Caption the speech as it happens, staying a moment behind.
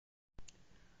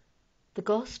The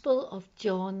Gospel of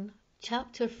John,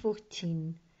 chapter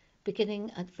 14, beginning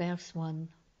at verse 1.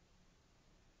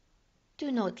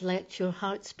 Do not let your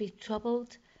hearts be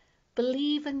troubled.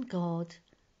 Believe in God.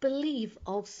 Believe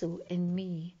also in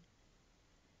me.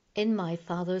 In my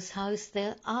Father's house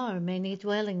there are many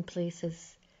dwelling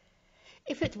places.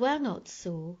 If it were not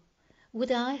so,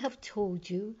 would I have told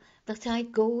you that I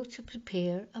go to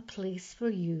prepare a place for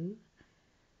you?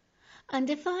 And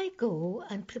if I go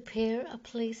and prepare a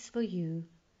place for you,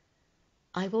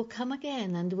 I will come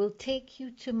again and will take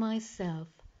you to myself,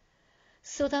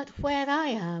 so that where I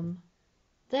am,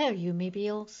 there you may be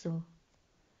also.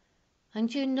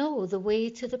 And you know the way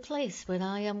to the place where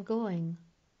I am going.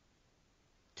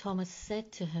 Thomas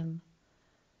said to him,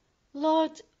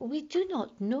 Lord, we do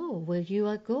not know where you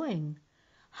are going.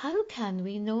 How can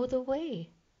we know the way?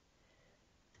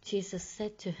 Jesus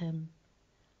said to him,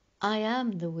 I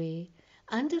am the way,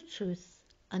 and the truth,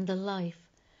 and the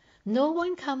life. No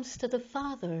one comes to the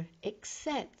Father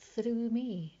except through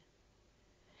me.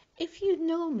 If you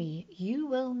know me, you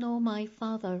will know my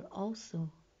Father also.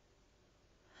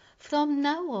 From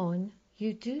now on,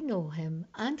 you do know him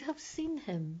and have seen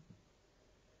him.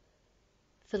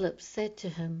 Philip said to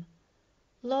him,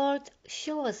 Lord,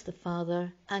 show us the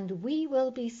Father, and we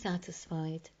will be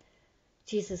satisfied.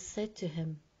 Jesus said to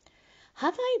him,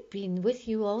 Have I been with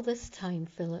you all this time,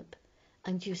 Philip,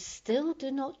 and you still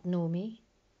do not know me?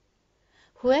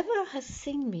 Whoever has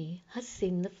seen me has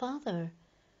seen the Father.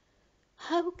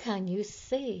 How can you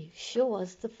say, Show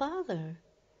us the Father?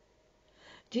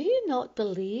 Do you not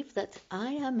believe that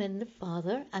I am in the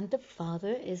Father, and the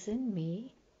Father is in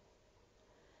me?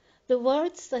 The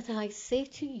words that I say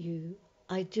to you,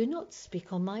 I do not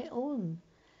speak on my own,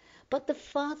 but the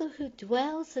Father who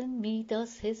dwells in me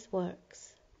does his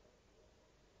works.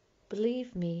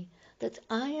 Believe me that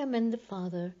I am in the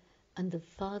Father, and the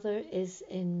Father is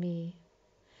in me.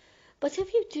 But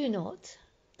if you do not,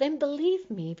 then believe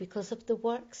me because of the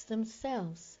works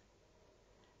themselves.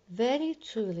 Very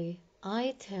truly,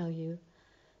 I tell you,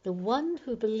 the one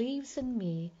who believes in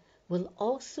me will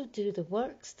also do the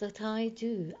works that I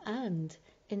do, and,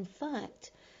 in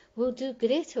fact, will do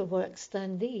greater works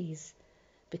than these,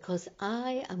 because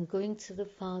I am going to the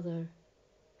Father.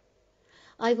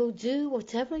 I will do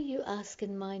whatever you ask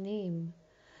in my name,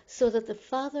 so that the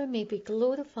Father may be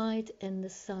glorified in the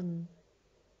Son.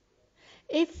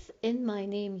 If in my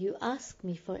name you ask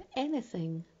me for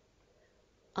anything,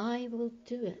 I will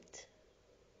do it.